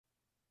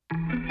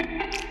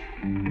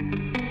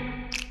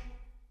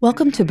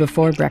Welcome to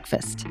Before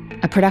Breakfast,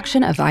 a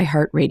production of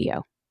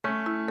iHeartRadio.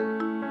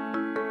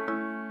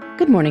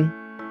 Good morning.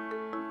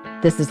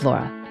 This is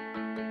Laura.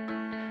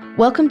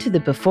 Welcome to the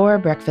Before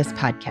Breakfast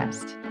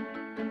podcast.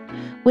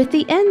 With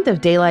the end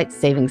of daylight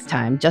savings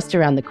time just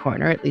around the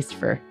corner, at least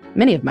for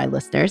many of my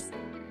listeners,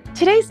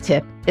 today's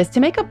tip is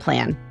to make a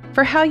plan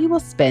for how you will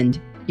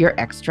spend your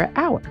extra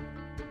hour.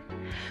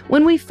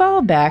 When we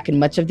fall back in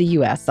much of the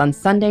U.S. on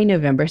Sunday,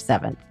 November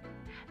 7th,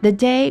 the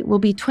day will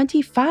be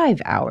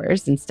 25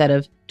 hours instead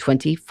of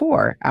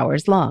 24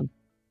 hours long.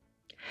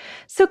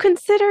 So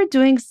consider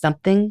doing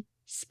something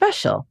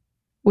special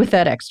with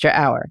that extra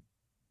hour.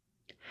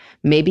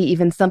 Maybe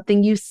even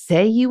something you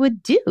say you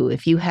would do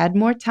if you had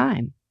more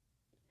time.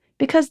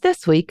 Because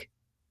this week,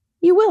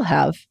 you will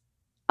have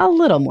a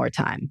little more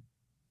time.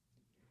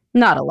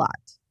 Not a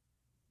lot,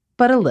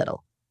 but a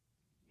little.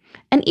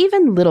 And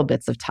even little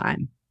bits of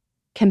time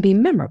can be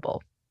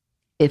memorable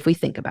if we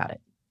think about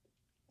it.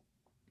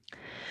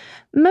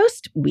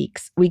 Most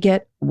weeks, we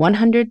get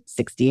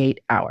 168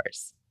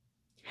 hours.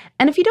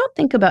 And if you don't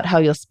think about how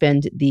you'll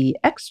spend the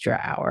extra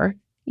hour,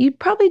 you'd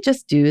probably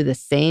just do the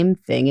same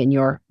thing in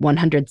your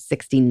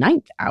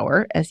 169th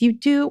hour as you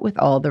do with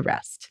all the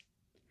rest.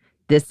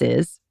 This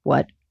is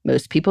what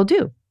most people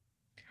do.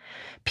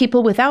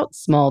 People without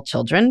small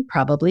children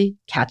probably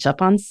catch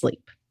up on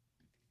sleep,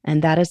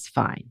 and that is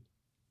fine.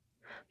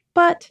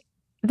 But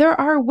there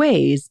are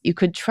ways you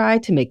could try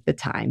to make the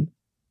time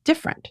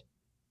different.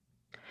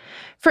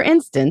 For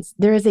instance,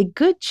 there is a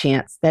good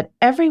chance that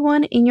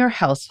everyone in your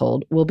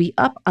household will be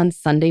up on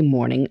Sunday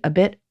morning a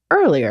bit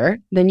earlier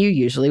than you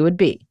usually would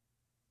be.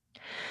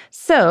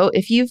 So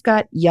if you've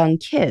got young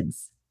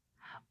kids,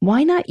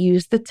 why not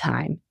use the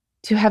time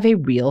to have a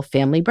real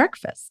family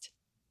breakfast?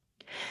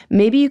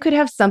 Maybe you could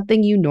have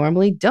something you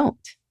normally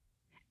don't,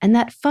 and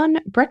that fun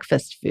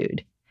breakfast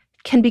food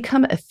can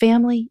become a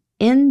family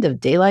end of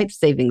daylight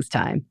savings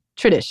time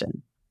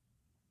tradition.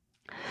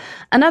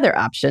 Another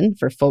option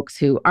for folks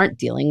who aren't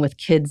dealing with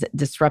kids'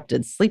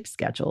 disrupted sleep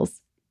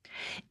schedules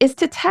is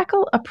to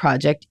tackle a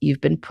project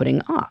you've been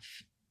putting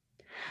off.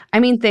 I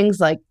mean things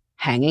like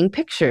hanging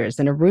pictures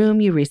in a room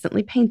you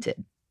recently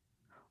painted,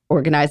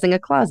 organizing a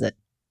closet,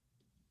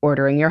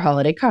 ordering your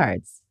holiday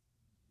cards.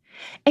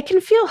 It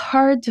can feel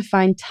hard to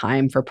find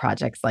time for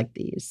projects like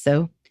these,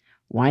 so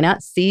why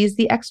not seize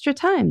the extra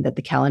time that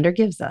the calendar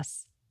gives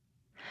us?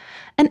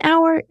 An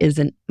hour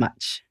isn't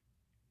much,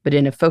 but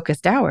in a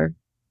focused hour,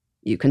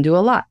 you can do a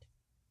lot.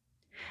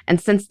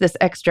 And since this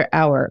extra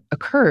hour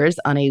occurs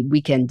on a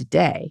weekend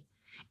day,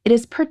 it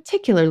is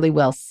particularly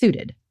well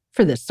suited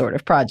for this sort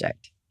of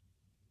project.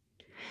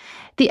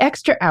 The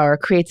extra hour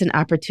creates an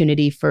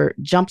opportunity for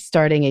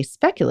jump-starting a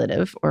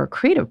speculative or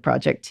creative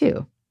project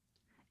too,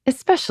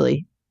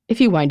 especially if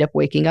you wind up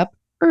waking up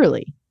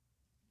early.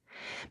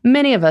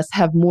 Many of us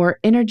have more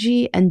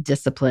energy and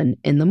discipline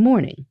in the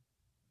morning.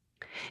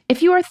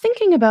 If you are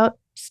thinking about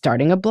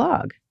starting a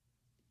blog,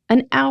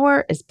 an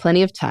hour is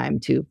plenty of time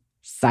to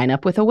sign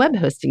up with a web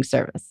hosting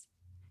service,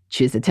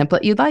 choose a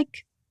template you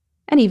like,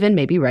 and even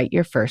maybe write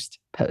your first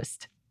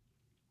post.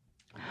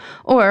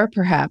 Or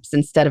perhaps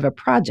instead of a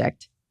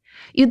project,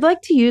 you'd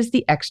like to use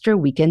the extra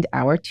weekend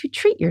hour to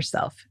treat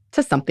yourself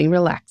to something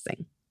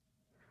relaxing.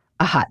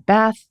 A hot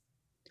bath,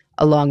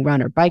 a long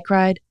run or bike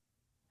ride,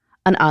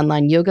 an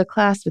online yoga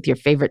class with your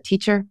favorite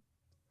teacher,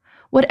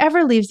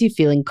 whatever leaves you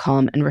feeling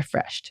calm and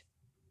refreshed.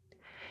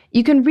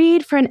 You can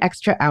read for an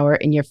extra hour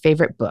in your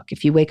favorite book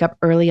if you wake up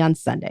early on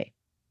Sunday.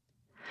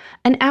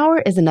 An hour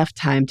is enough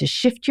time to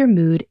shift your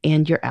mood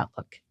and your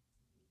outlook.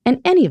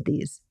 And any of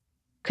these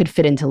could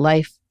fit into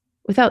life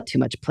without too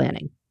much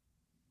planning.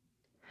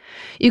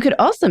 You could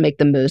also make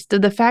the most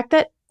of the fact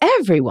that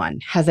everyone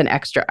has an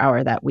extra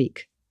hour that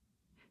week.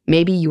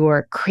 Maybe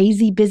your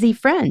crazy busy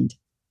friend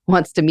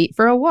wants to meet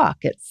for a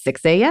walk at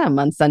 6 a.m.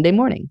 on Sunday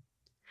morning,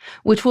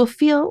 which will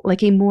feel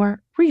like a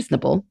more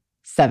reasonable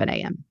 7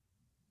 a.m.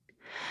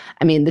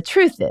 I mean, the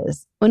truth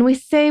is, when we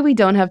say we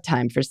don't have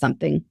time for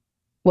something,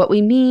 what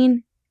we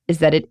mean is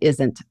that it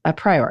isn't a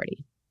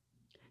priority,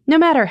 no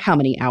matter how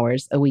many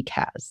hours a week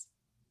has.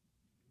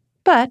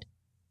 But,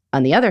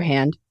 on the other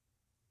hand,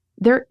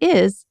 there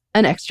is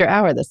an extra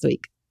hour this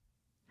week.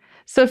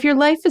 So if your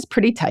life is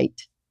pretty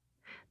tight,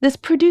 this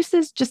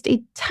produces just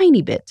a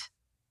tiny bit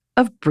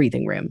of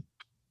breathing room.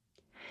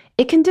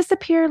 It can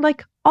disappear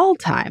like all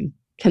time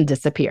can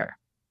disappear.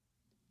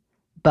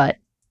 But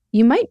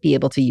you might be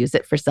able to use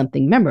it for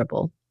something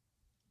memorable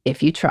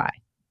if you try.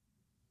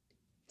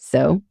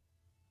 So,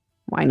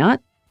 why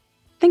not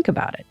think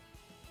about it?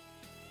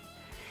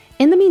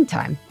 In the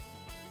meantime,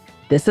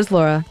 this is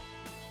Laura.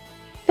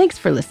 Thanks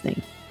for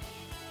listening.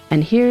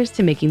 And here's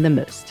to making the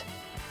most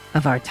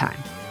of our time.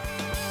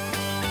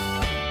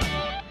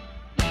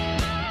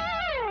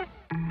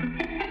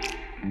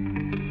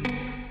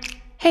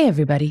 Hey,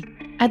 everybody.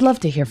 I'd love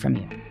to hear from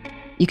you.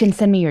 You can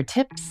send me your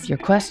tips, your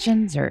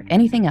questions, or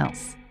anything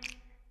else.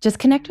 Just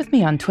connect with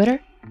me on Twitter,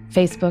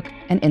 Facebook,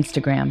 and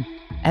Instagram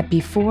at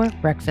Before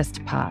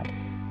Breakfast Pod.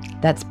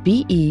 That's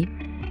BE,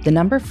 the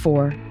number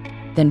 4,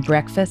 then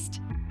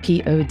Breakfast,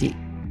 POD.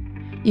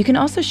 You can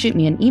also shoot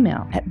me an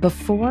email at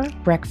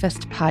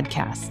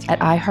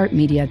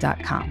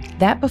beforebreakfastpodcast@iheartmedia.com.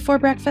 That Before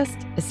Breakfast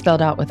is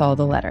spelled out with all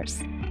the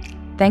letters.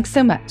 Thanks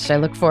so much. I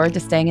look forward to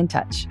staying in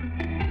touch.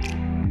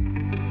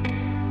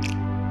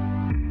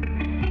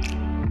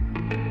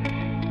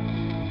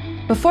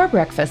 Before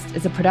Breakfast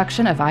is a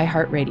production of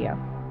iHeartRadio.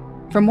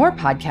 For more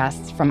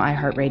podcasts from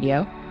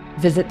iHeartRadio,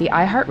 visit the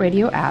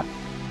iHeartRadio app,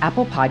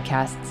 Apple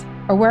Podcasts,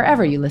 or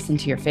wherever you listen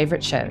to your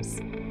favorite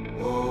shows.